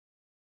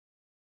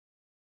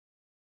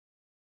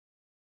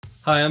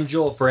Hi, I'm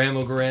Joel for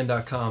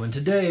AmmoGarand.com, and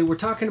today we're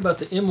talking about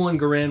the M1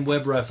 Garand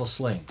Web Rifle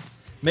Sling.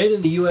 Made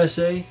in the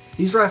USA,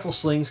 these rifle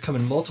slings come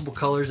in multiple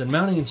colors and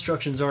mounting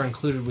instructions are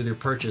included with your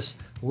purchase.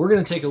 We're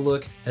going to take a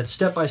look at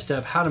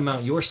step-by-step how to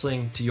mount your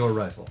sling to your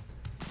rifle.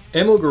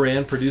 Ammo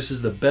Garand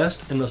produces the best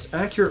and most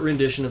accurate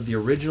rendition of the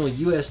original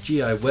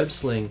USGI web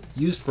sling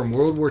used from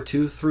World War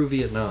II through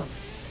Vietnam.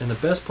 And the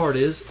best part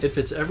is, it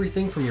fits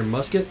everything from your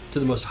musket to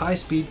the most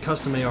high-speed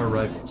custom AR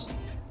rifles.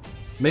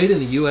 Made in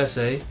the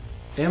USA,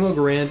 Ammo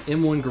Garand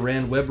M1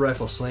 Garand web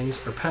rifle slings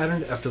are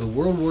patterned after the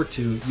World War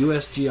II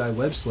USGI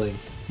web sling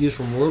used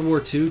from World War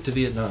II to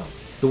Vietnam.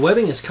 The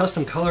webbing is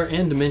custom color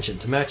and dimension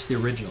to match the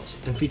originals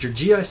and feature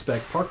GI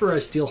spec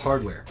Parkerized steel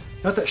hardware,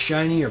 not that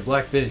shiny or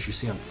black finish you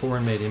see on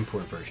foreign-made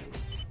import versions.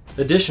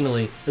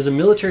 Additionally, as a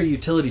military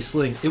utility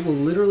sling, it will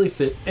literally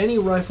fit any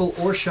rifle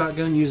or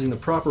shotgun using the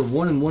proper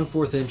 1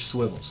 1/4 inch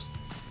swivels.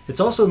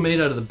 It's also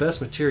made out of the best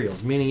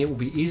materials, meaning it will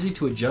be easy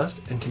to adjust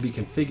and can be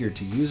configured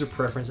to user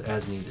preference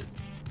as needed.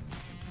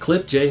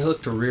 Clip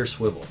J-hook to rear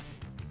swivel.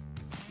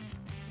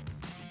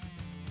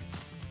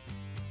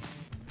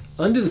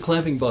 Undo the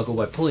clamping buckle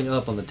by pulling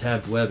up on the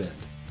tabbed web end.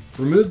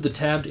 Remove the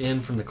tabbed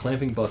end from the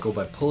clamping buckle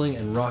by pulling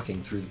and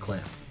rocking through the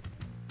clamp.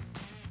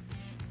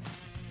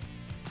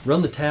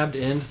 Run the tabbed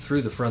end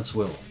through the front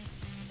swivel.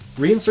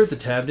 Reinsert the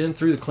tabbed end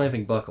through the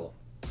clamping buckle.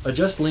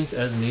 Adjust length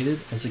as needed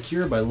and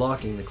secure by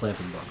locking the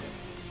clamping buckle.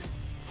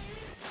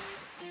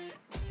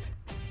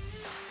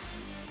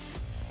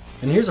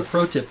 And here's a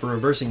pro tip for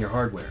reversing your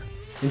hardware.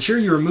 Ensure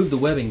you remove the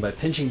webbing by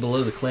pinching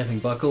below the clamping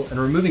buckle and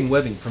removing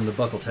webbing from the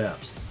buckle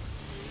tabs.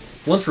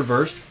 Once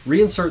reversed,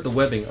 reinsert the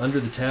webbing under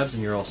the tabs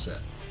and you're all set.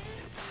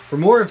 For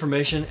more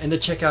information and to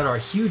check out our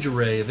huge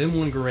array of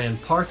M1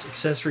 Garand parts,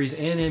 accessories,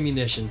 and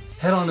ammunition,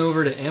 head on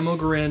over to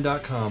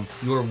AmmoGarand.com,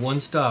 your one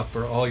stop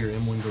for all your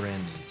M1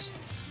 Garand needs.